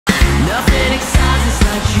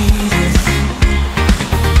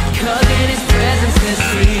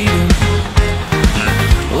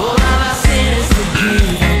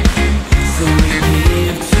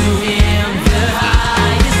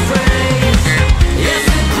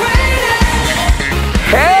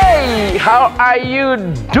How are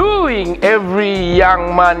you doing, every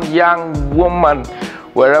young man, young woman,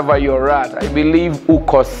 wherever you're at? I believe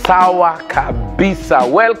uko sawa kabisa.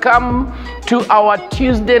 Welcome to our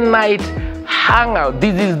Tuesday night hangout.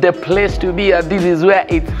 This is the place to be, and this is where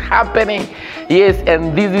it's happening. Yes,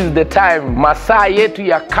 and this is the time. Masaa yetu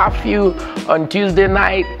ya curfew on Tuesday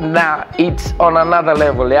night. Now it's on another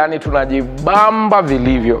level. Yani tunajibamba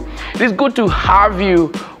vilivyo. It is good to have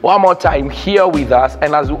you one more time here with us,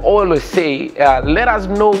 and as we always say, let us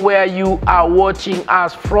know where you are watching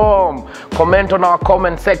us from. Comment on our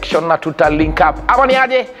comment section na tuta link up.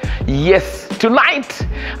 Abaniaje? Yes, tonight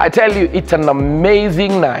I tell you it's an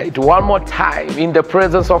amazing night. One more time in the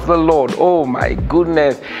presence of the Lord. Oh my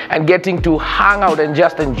goodness, and getting to hang out and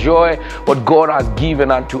just enjoy what God has given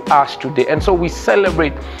unto us today. And so we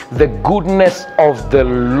celebrate the goodness of the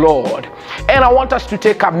Lord. And I want us to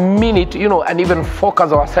take a minute, and even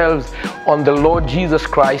focus ourselves on the Lord Jesus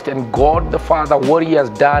Christ and God the Father, what He has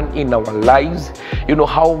done in our lives,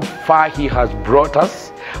 how far He has brought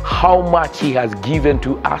us, how much He has given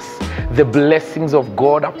to us, the blessings of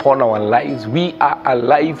God upon our lives. We are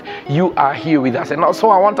alive. You are here with us. And also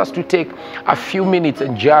I want us to take a few minutes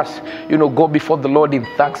and just, go before the Lord in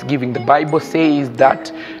thanksgiving. The Bible says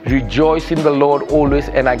that rejoice in the Lord always.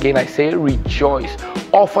 And again, I say rejoice.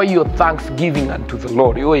 Offer your thanksgiving unto the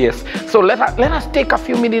Lord. Oh yes. So let us take a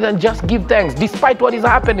few minutes and just give thanks despite what is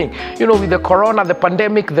happening, with the corona, the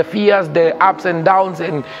pandemic, the fears, the ups and downs,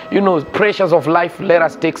 and pressures of life. Let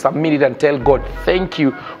us take some minute and tell God, thank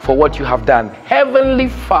you for what you have done. Heavenly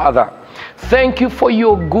Father, thank you for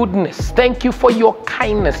your goodness. Thank you for your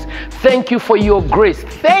kindness. Thank you for your grace.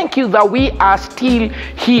 Thank you that we are still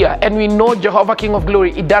here. And we know, Jehovah King of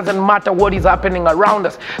Glory, it doesn't matter what is happening around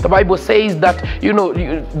us. The Bible says that,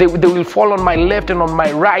 they will fall on my left and on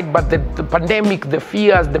my right, but the pandemic, the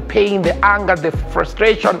fears, the pain, the anger, the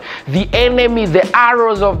frustration, the enemy, the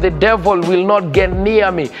arrows of the devil will not get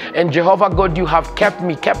near me. And Jehovah God, you have kept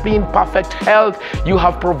me in perfect health. You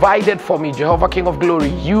have provided for me, Jehovah King of Glory.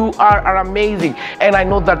 You are amazing, and I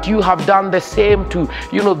know that you have done the same to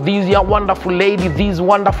these young wonderful ladies, these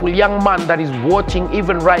wonderful young man that is watching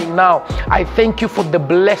even right now. I thank you for the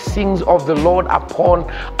blessings of the Lord upon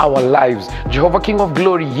our lives, Jehovah King of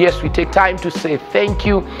Glory. Yes, we take time to say thank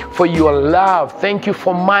you for your love. Thank you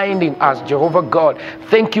for minding us, Jehovah God.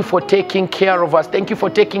 Thank you for taking care of us. Thank you for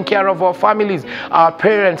taking care of our families, our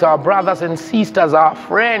parents, our brothers and sisters, our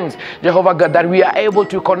friends, Jehovah God, that we are able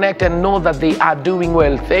to connect and know that they are doing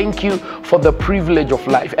well. Thank you for the privilege of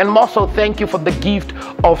life, and also thank you for the gift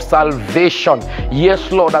of salvation.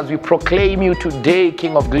 Yes, Lord, as we proclaim you today,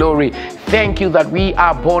 King of Glory, thank you that we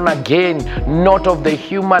are born again, not of the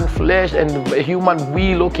human flesh and the human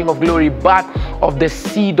will, O King of Glory, but of the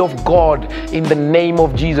seed of God in the name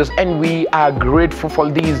of Jesus. And we are grateful for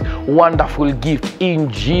these wonderful gifts. In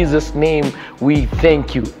Jesus' name we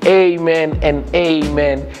thank you. Amen and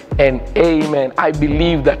amen and amen. I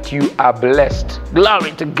believe that you are blessed.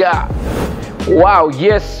 Glory to God. Wow,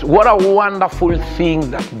 yes, what a wonderful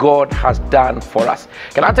thing that God has done for us.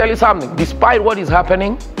 Can I tell you something? Despite what is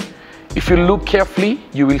happening, if you look carefully,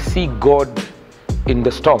 you will see God in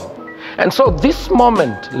the storm. And so this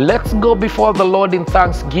moment, let's go before the Lord in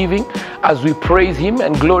thanksgiving as we praise Him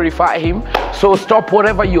and glorify Him. So stop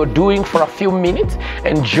whatever you're doing for a few minutes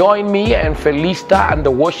and join me and Felista and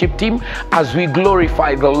the worship team as we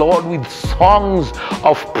glorify the Lord with songs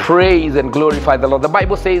of praise and glorify the Lord. The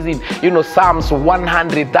Bible says in Psalms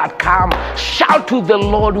 100 that come, shout to the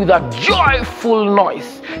Lord with a joyful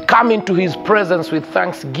noise. Come into His presence with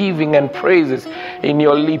thanksgiving and praises in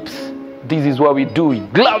your lips. This is what we do.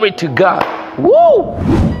 Glory to God. Woo!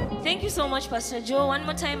 Thank you so much, Pastor Joe. One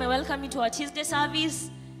more time, I welcome you to our Tuesday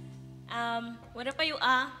service. Wherever you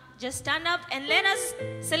are, just stand up and let us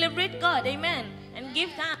celebrate God. Amen. And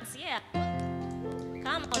give thanks. Yeah.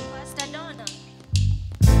 Come on, Pastor Donna.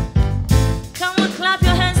 Come on, clap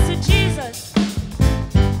your hands to Jesus.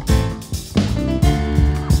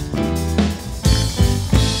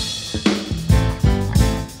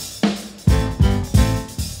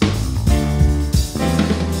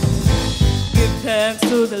 Thanks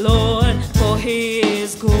to the Lord for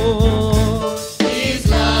His good. His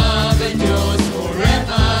love endures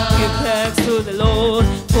forever. Give thanks to the Lord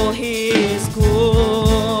for His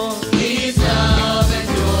good. His love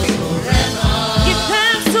endures forever. Give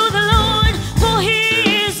thanks to the Lord for He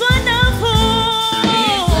is wonderful.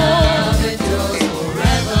 His love endures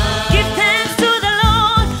forever. Give thanks to the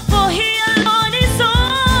Lord for He alone is so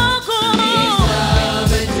good. His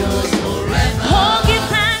love endures forever. Oh, give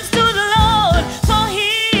thanks to the Lord for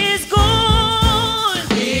He is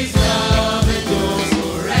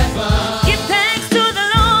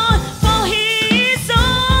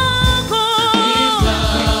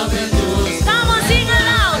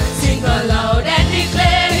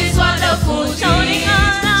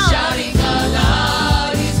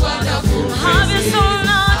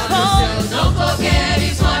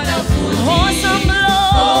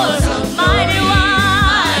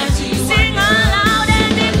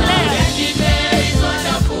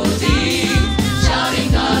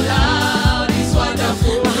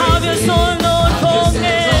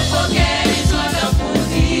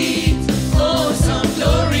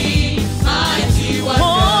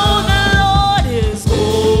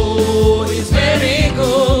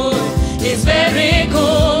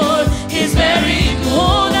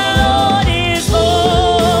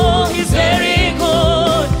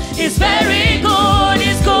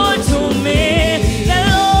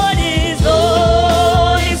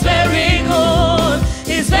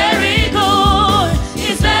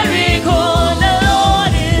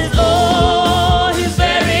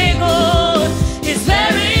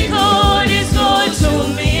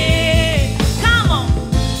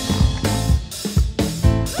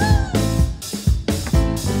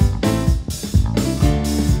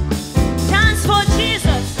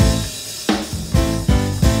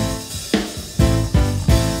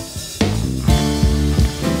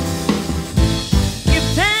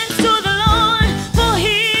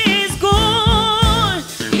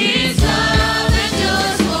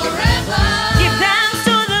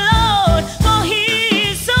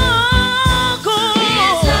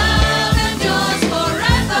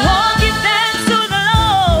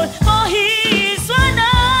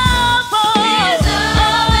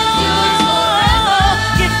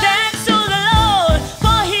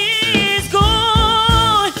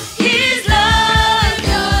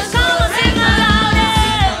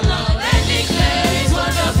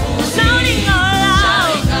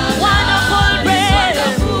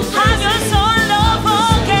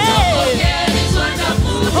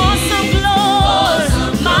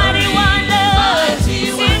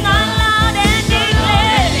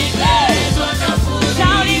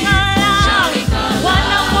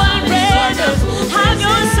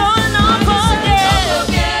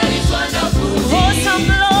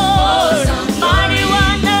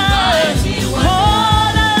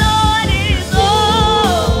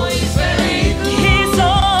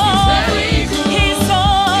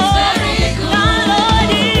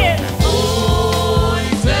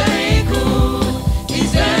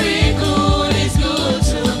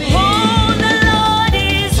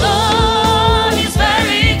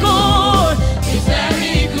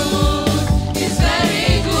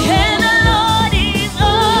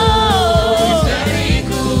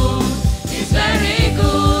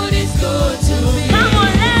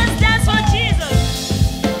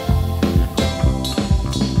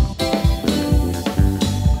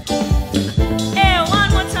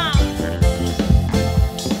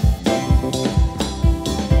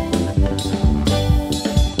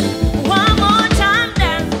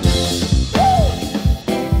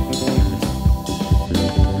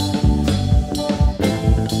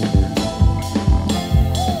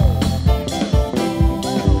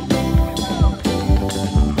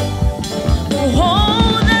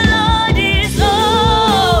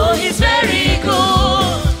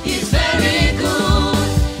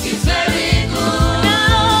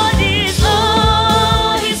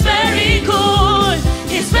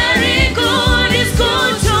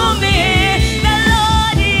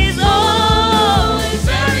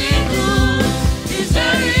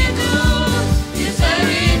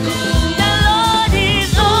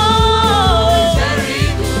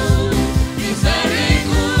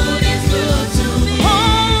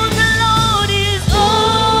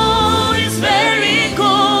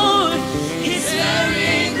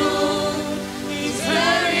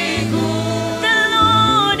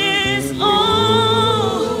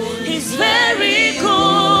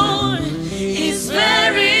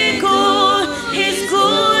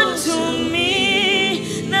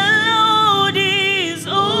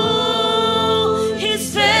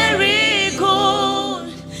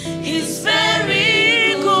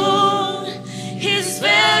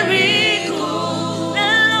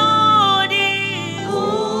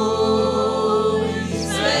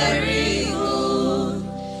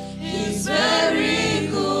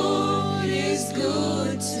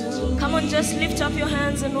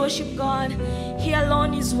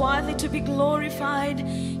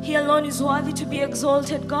He alone is worthy to be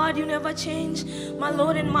exalted. God, you never change, my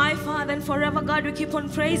Lord and my Father, and forever, God, we keep on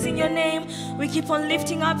praising your name. We keep on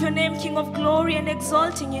lifting up your name, King of glory, and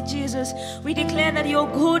exalting you, Jesus. We declare that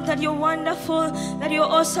you're good, that you're wonderful, that you're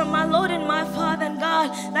awesome, my Lord and my Father, and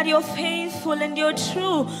God, that you're faithful and you're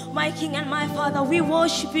true, my King and my Father. We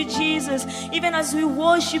worship you, Jesus, even as we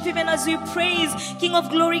worship, even as we praise, King of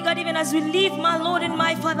glory, God, even as we live, my Lord and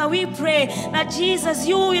my Father, we pray that, Jesus,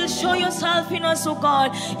 you will show yourself in us, oh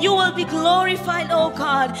God. You will be glorified, oh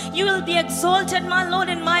God. You will be exalted, my Lord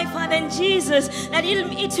and my Father, and Jesus, that it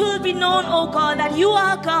will be known, oh God, that you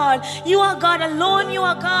are God. You are God alone. You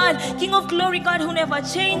are God, King of glory, God, who never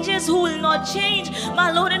changes, who will not change, my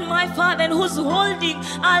Lord and my Father, and who's holding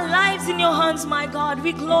our lives in your hands, my God.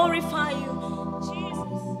 We glorify you,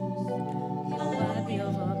 Jesus. You're worthy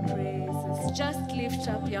of our praises. Just lift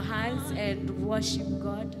up your hands and worship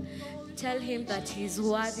God. Tell him that he's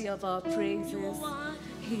worthy of our praises.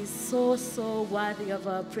 He's so, so worthy of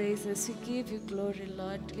our praises. We give you glory,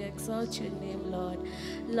 Lord. We exalt your name, Lord.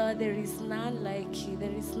 Lord, there is none like you.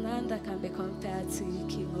 There is none that can be compared to you,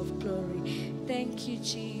 King of glory. Thank you,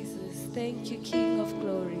 Jesus. Thank you, King of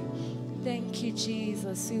glory. Thank you,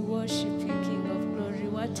 Jesus. We worship you, King of glory.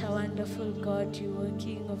 What a wonderful God you are,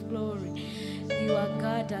 King of glory. You are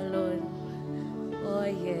God alone. Oh,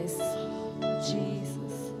 yes,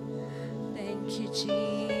 Jesus. Thank you,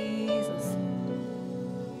 Jesus.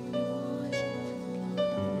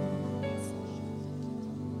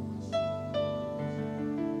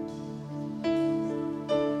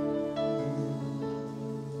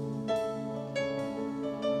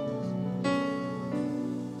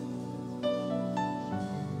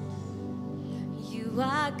 You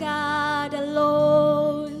are God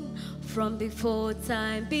alone from before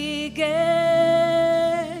time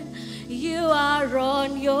began. You are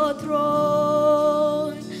on your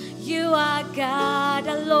throne. You are God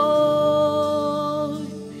alone.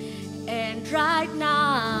 And right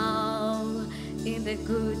now, in the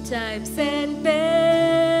good times and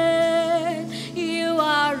bad, you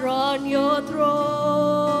are on your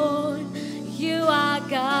throne. You are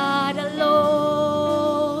God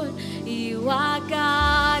alone. You are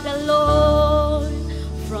God alone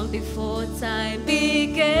from before time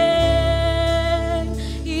began.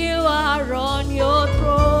 You are on your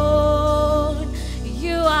throne.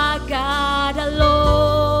 You are God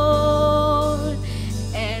alone.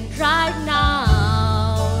 And right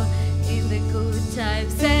now, in the good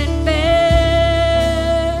times and bad,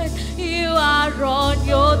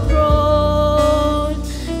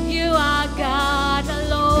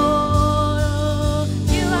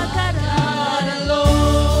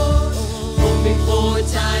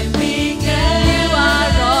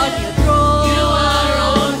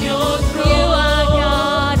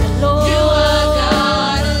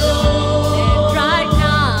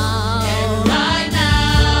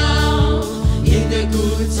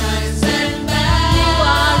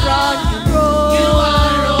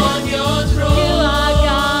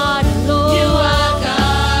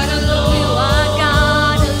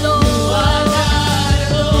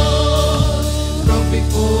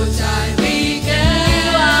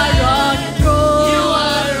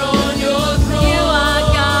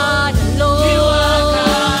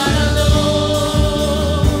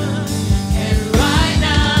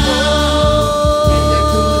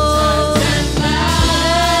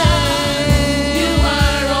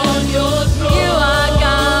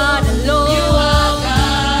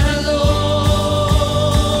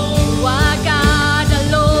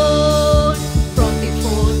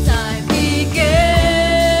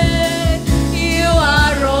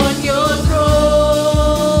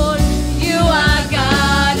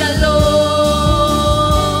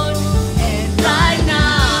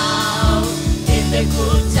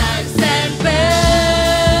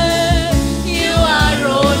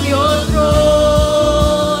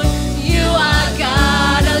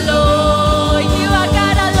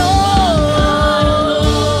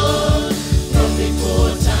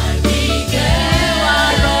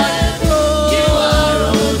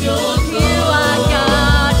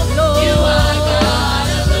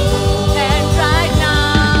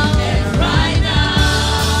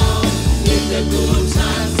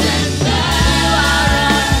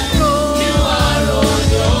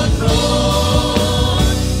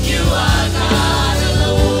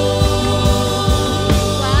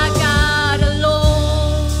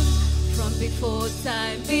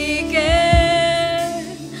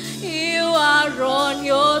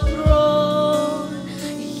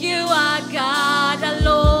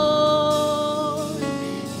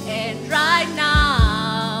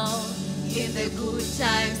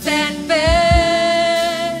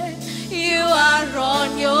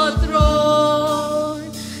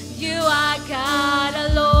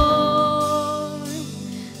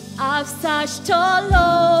 searched all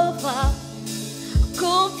over,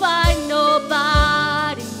 couldn't find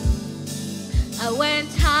nobody. I went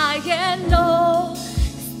high and low,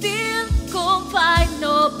 still couldn't find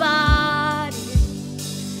nobody.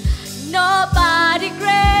 Nobody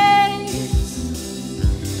great,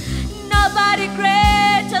 nobody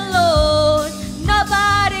great alone,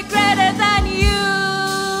 nobody greater than you.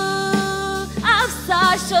 I've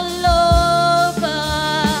searched all over,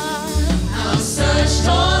 I've searched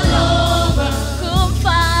all over, couldn't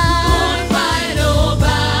couldn't find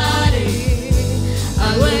nobody.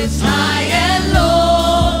 I went high and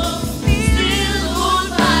low, still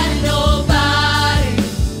couldn't find nobody.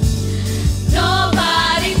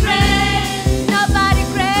 Nobody great, nobody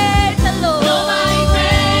great alone, nobody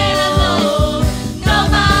great alone,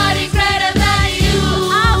 nobody greater than you.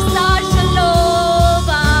 I've searched all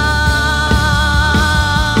over,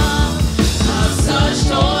 I've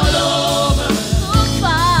searched all over, couldn't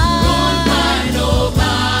couldn't find. find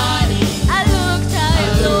nobody. I looked high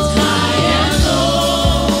and low, High and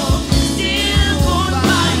low, still couldn't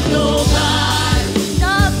find nobody.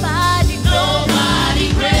 nobody great,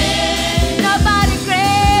 Nobody great, nobody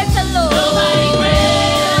great alone, nobody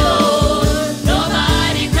great alone,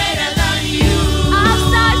 nobody greater than you. I've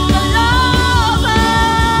searched all over,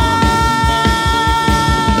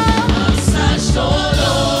 I've searched all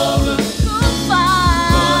over, couldn't couldn't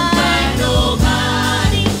find. find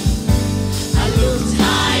nobody. I looked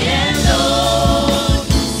high and low,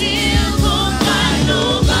 still couldn't find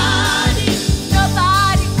nobody. Nobody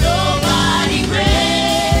great, Nobody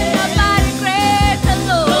great, nobody great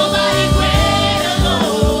alone, nobody great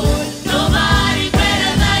alone, nobody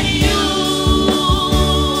greater than you.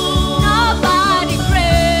 nobody great,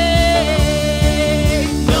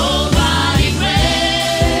 Nobody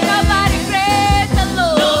great, nobody great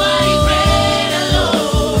alone, nobody great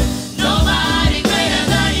alone, nobody greater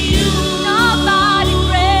than you.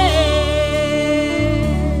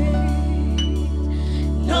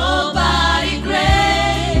 nobody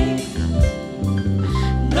great,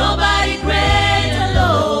 Nobody great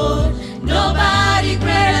alone, nobody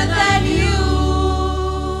greater than you.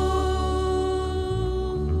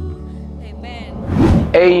 Amen.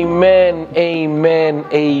 Amen, amen,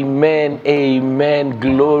 amen, amen.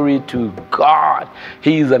 Glory to God.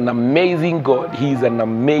 He is an amazing God. He is an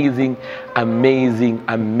amazing, amazing,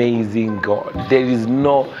 amazing God. There is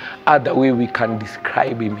no other way we can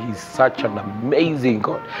describe him. He's such an amazing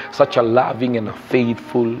God, such a loving and a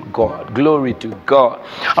faithful God. Glory to God.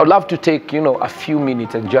 I would love to take, a few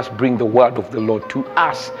minutes and just bring the word of the Lord to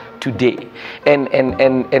us today. And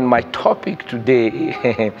my topic today,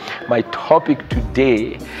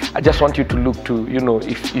 I just want you to look to,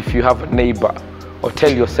 if you have a neighbor, or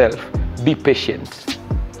tell yourself, be patient.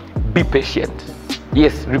 Be patient.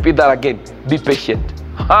 Yes, repeat that again. Be patient.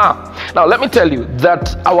 Now, let me tell you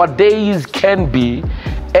that our days can be,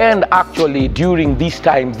 and actually during this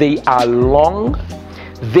time, they are long,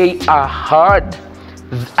 they are hard,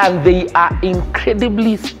 and they are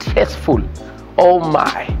incredibly stressful. Oh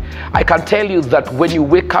my. I can tell you that when you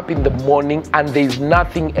wake up in the morning and there's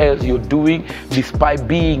nothing else you're doing despite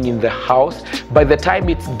being in the house, by the time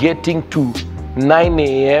it's getting to 9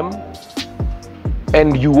 a.m.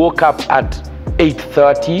 and you woke up at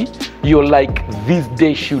 8:30, you're like, this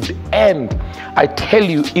day should end. I tell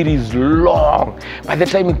you, it is long. By the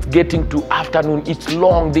time it's getting to afternoon, it's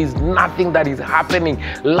long. There's nothing that is happening.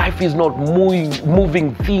 Life is not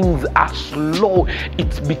moving. Things are slow.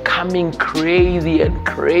 It's becoming crazy and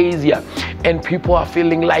crazier. And people are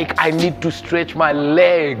feeling like, I need to stretch my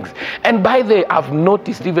legs. And by the way, I've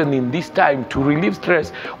noticed even in this time, to relieve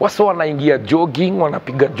stress, wasa wanaingia jogging,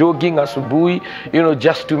 wanapiga jogging asubuhi,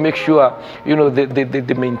 just to make sure,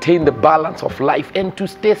 they maintain the balance of life and to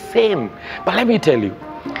stay sane. But let me tell you,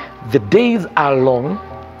 the days are long,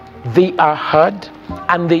 they are hard,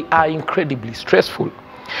 and they are incredibly stressful.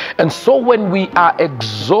 And so when we are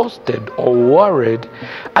exhausted or worried,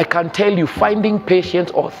 I can tell you, finding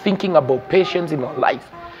patience or thinking about patience in our life,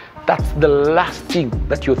 that's the last thing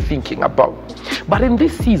that you're thinking about. But in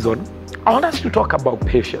this season, I want us to talk about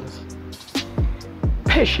patience.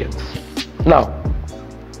 Patience. Now,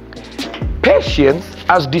 patience,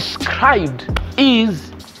 as described,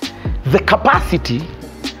 is the capacity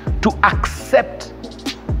to accept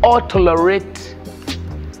or tolerate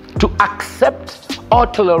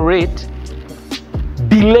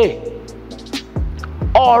delay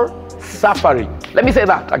or suffering. Let me say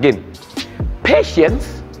that again.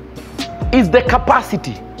 Patience is the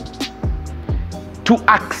capacity to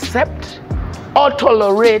accept or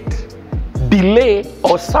tolerate delay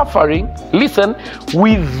or suffering, listen,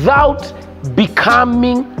 without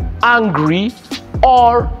becoming angry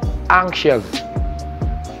or anxious.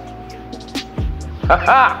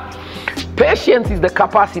 Patience is the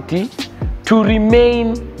capacity to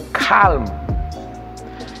remain calm,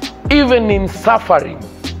 even in suffering,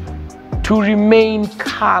 to remain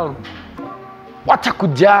calm. Wacha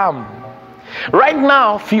kujam. Right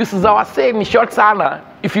now, fuses are saying short sana.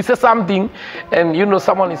 If you say something and you know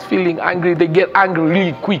someone is feeling angry, they get angry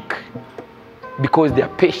really quick because their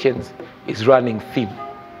patience is running thin.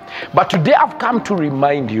 But today I've come to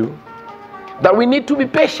remind you that we need to be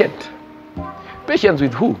patient. Patience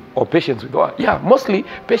with who? Or patience with what? Yeah, mostly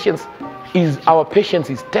our patience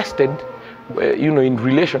is tested, in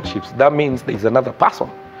relationships. That means there's another person.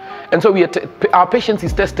 And so our patience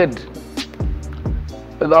is tested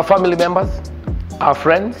with our family members, our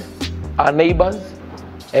friends, our neighbors,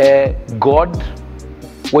 God,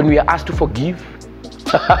 when we are asked to forgive.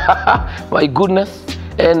 My goodness.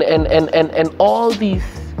 And all these,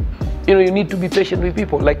 you need to be patient with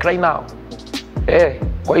people. Like right now,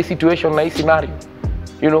 kwa hii situation na hii scenario,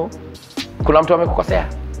 kuna mtu amekukosea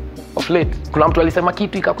of late, kuna mtu alisema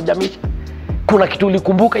kitu ikakujamisha, kuna kitu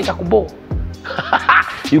ulikumbuka ikakubo.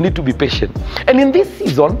 You need to be patient. And in this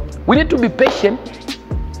season, we need to be patient.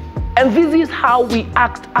 And this is how we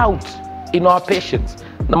act out in our patience.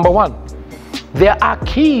 Number one, there are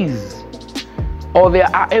keys or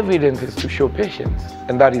there are evidences to show patience.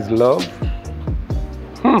 And that is love.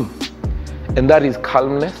 And that is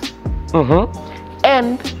calmness.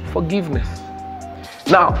 And forgiveness.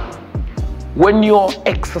 Now, when you're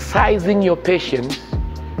exercising your patience,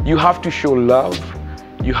 you have to show love,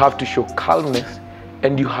 you have to show calmness,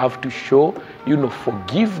 and you have to show,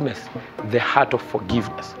 forgiveness, the heart of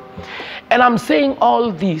forgiveness. And I'm saying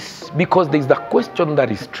all this because there's the question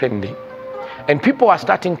that is trending. And people are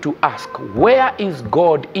starting to ask, where is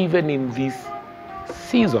God even in this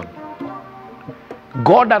season?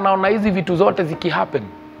 God anaona hizi vitu zote zikihappen.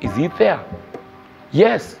 Is he there?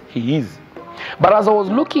 Yes, he is. But as I was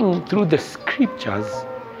looking through the scriptures,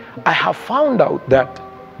 I have found out that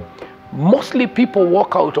mostly people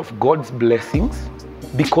walk out of God's blessings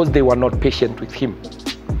because they were not patient with him.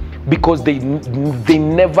 Because they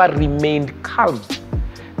never remained calm.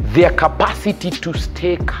 Their capacity to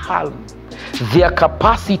stay calm, their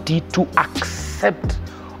capacity to accept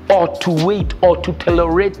or to wait or to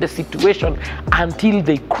tolerate the situation until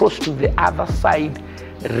they cross to the other side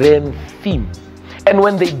ran thin. And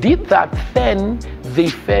when they did that, then they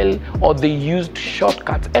fell or they used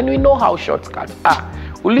shortcuts. And we know how shortcuts are.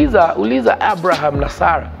 Uliza Abraham na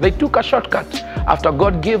Sarah, they took a shortcut after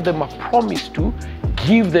God gave them a promise to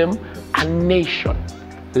give them a nation.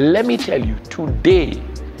 Let me tell you, today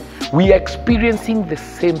we are experiencing the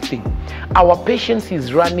same thing. Our patience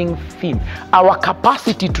is running thin. Our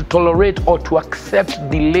capacity to tolerate or to accept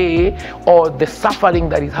delay or the suffering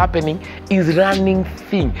that is happening is running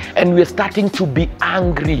thin. And we are starting to be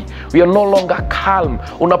angry. We are no longer calm.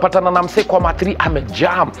 Unapatana na mse kwa matri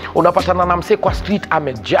amejam. Unapatana na mse kwa street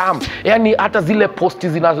amejam. Yani hata zile posti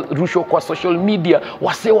zinarushwa kwa social media,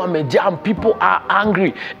 wase wamejam. People are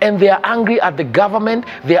angry. And they are angry at the government.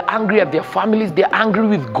 They are angry at their families. They are angry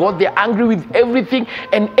with God. They are angry with everything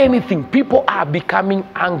and anything. People are becoming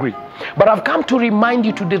angry. But I've come to remind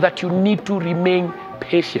you today that you need to remain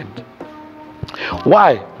patient.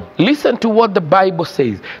 Why? Listen to what the Bible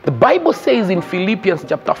says. The Bible says in Philippians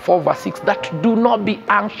chapter 4 verse 6 that do not be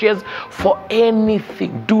anxious for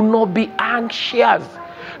anything. Do not be anxious.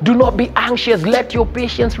 Do not be anxious. Let your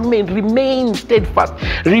patience remain. Remain steadfast.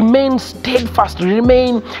 Remain steadfast.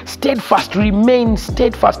 Remain steadfast. Remain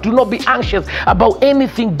steadfast. Do not be anxious about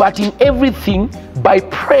anything, but in everything by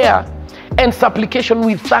prayer and supplication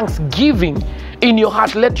with thanksgiving in your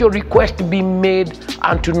heart, let your request be made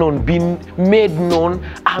known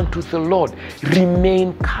unto the Lord.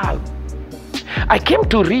 Remain calm. I came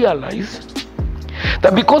to realize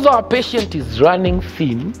that because our patience is running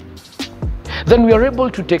thin, then we are able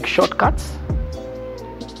to take shortcuts.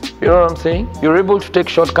 You know what I'm saying? You're able to take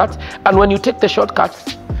shortcuts. And when you take the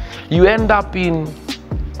shortcuts, you end up in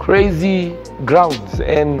crazy grounds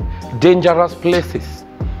and dangerous places.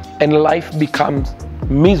 And life becomes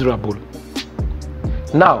miserable.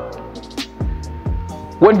 Now,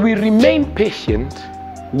 when we remain patient,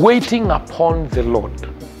 waiting upon the Lord,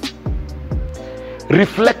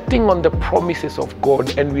 reflecting on the promises of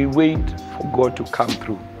God, and we wait for God to come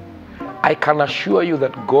through, I can assure you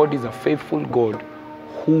that God is a faithful God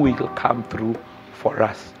who will come through for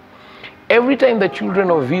us. Every time the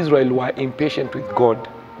children of Israel were impatient with God,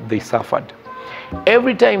 they suffered.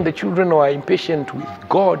 Every time the children were impatient with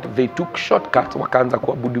God, they took shortcuts, wakaanza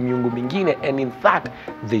kuabudu miungu mingine, and in that,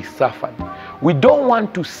 they suffered. We don't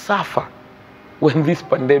want to suffer when this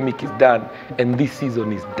pandemic is done and this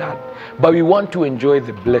season is done. But we want to enjoy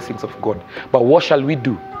the blessings of God. But what shall we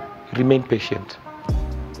do? Remain patient.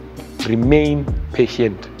 Remain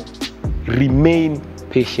patient. Remain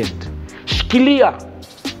patient. Shikilia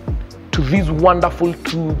to these wonderful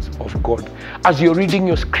truths of God. As you're reading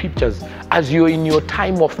your scriptures, as you're in your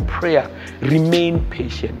time of prayer, remain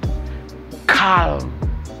patient. Calm.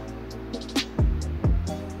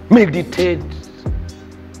 Meditate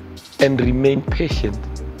and remain patient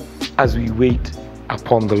as we wait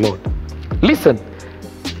upon the Lord. Listen,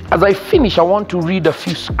 as I finish, I want to read a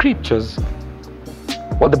few scriptures,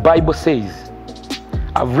 what the Bible says.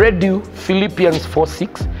 I've read you Philippians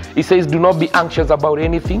 4:6. It says, do not be anxious about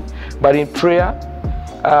anything, but in prayer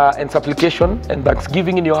and supplication and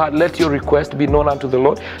thanksgiving in your heart, let your request be known unto the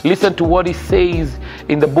Lord. Listen to what it says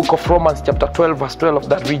in the book of Romans chapter 12 verse 12,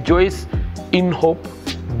 that rejoice in hope,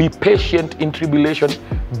 be patient in tribulation,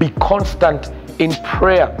 be constant in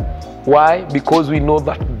prayer. Why? Because we know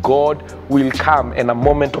that God will come and a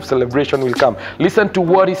moment of celebration will come. Listen to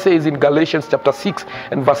what he says in Galatians chapter 6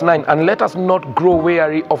 and verse 9. And let us not grow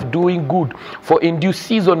weary of doing good, for in due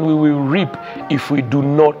season we will reap if we do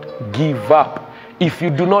not give up. If you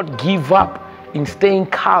do not give up in staying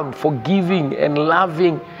calm, forgiving and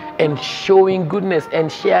loving and showing goodness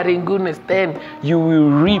and sharing goodness, then you will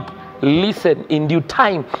reap. Listen, in due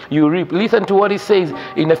time you reap. Listen to what he says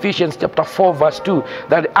in Ephesians chapter 4 verse 2,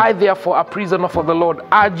 that I therefore, a prisoner for the Lord,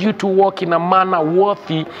 urge you to walk in a manner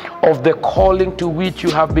worthy of the calling to which you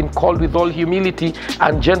have been called, with all humility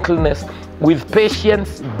and gentleness, with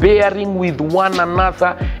patience, bearing with one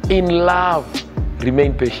another in love.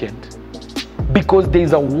 Remain patient, because there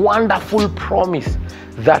is a wonderful promise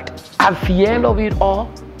that at the end of it all,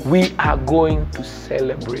 we are going to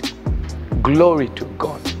celebrate. Glory to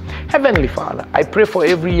God. Heavenly Father, I pray for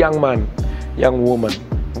every young man, young woman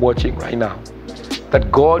watching right now, that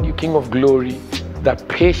God, you King of glory, that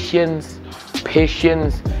patience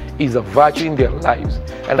is a virtue in their lives.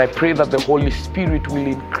 And I pray that the Holy Spirit will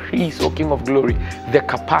increase, O King of glory, the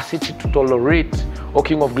capacity to tolerate, O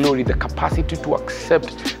King of glory, the capacity to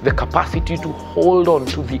accept, the capacity to hold on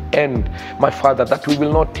to the end, my Father, that we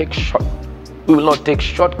will not take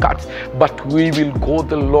shortcuts, but we will go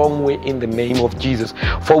the long way in the name of Jesus.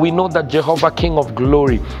 For we know that Jehovah King of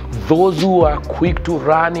glory, those who are quick to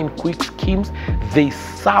run in quick schemes, they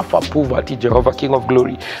suffer poverty, Jehovah King of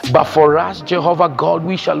glory. But for us, Jehovah God,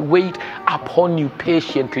 we shall wait upon you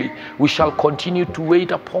patiently. We shall continue to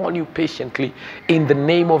wait upon you patiently in the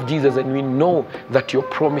name of Jesus. And we know that your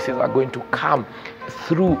promises are going to come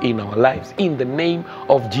through in our lives. In the name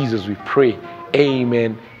of Jesus we pray.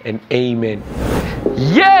 Amen and amen.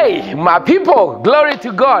 Yay, my people, glory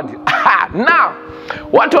to God. Now,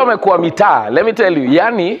 watu wamekuwa mitaa, let me tell you,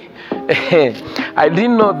 yani, I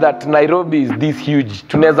didn't know that Nairobi is this huge.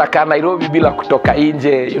 Tunaweza kaa Nairobi bila kutoka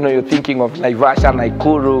nje. You know, you're thinking of Naivasha,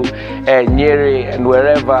 Nakuru, Nyeri and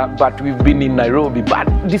wherever, but we've been in Nairobi. But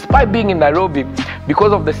despite being in Nairobi,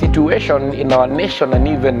 because of the situation in our nation and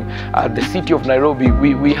even the city of Nairobi,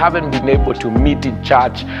 we haven't been able to meet in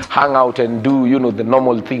church, hang out and do, you know, the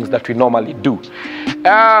normal things that we normally do.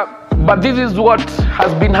 But this is what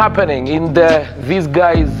has been happening in these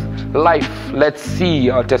guys' life. Let's see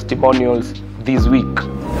our testimonials this week.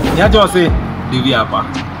 Niaje wase Divi hapa.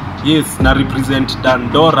 Yes, na represent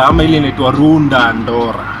Dandora ama ile inaitwa Runda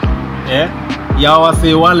Ndora. Ya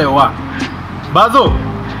wase wale wa. Bazo.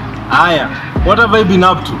 Aya, what have I been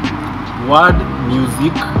up to? Word,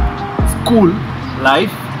 music, school,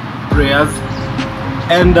 life, prayers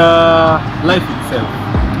and life itself.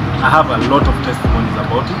 I have a lot of testimonies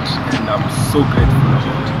about it and I'm so grateful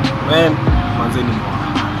about it. Man, manzeni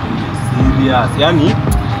serious. Yani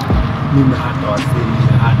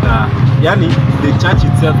yani the church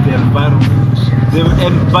itself, the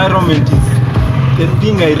environment is the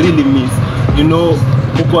thing I really miss. You know,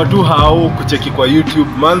 kukua tu hao kucheki kwa YouTube,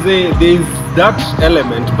 manze, there is that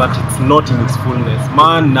element but it's not in its fullness.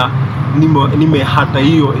 Man, nimehata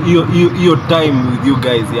hiyo time with you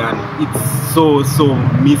guys, yani it's so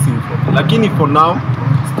missing from. Lakini for now,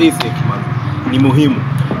 stay safe, man. Ni muhimu.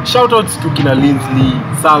 Shout outs to kina Linsley,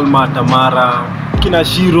 Salma, Tamara, kina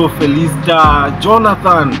Shiro, Felista,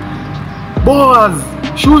 Jonathan, Boaz,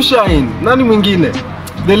 Shushain, nani mwingine?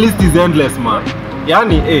 The list is endless, man.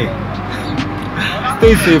 Yani,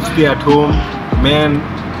 stay safe, stay at home, man.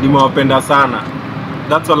 Nimewapenda sana.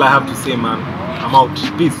 That's all I have to say, man. I'm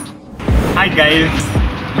out. Peace. Hi guys,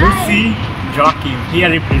 Lucy, Joachim here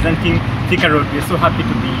representing Thika Road. We're so happy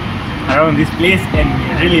to be around this place and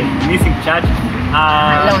we're really missing church.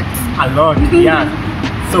 A lot, yeah.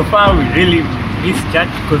 So far we really miss church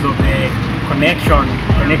because of the connection,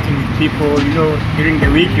 connecting with people. You know, during the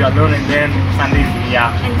week you're alone, and then Sundays,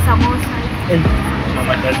 yeah. And samosa. And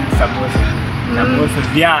Mama does samosa. Samosas,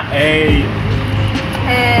 yeah. Hey.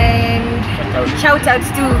 And Shout out. shout out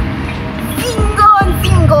to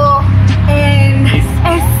Zingo and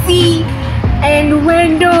SC and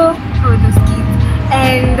Wendo, oh those kids,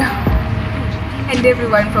 and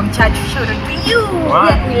everyone from church. Shout out to you. Wow.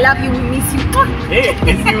 Yeah, we love you, we miss you. Hey,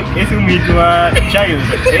 it's you meet your child.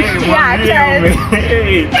 Hey, Yeah, child.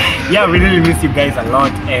 Hey. Yeah, we really miss you guys a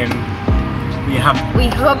lot, and we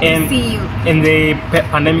hope to see you. And the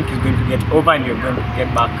pandemic is going to get over, and you're going to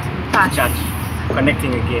get back Back. to church,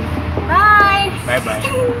 connecting again. Bye. Bye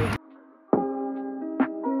bye.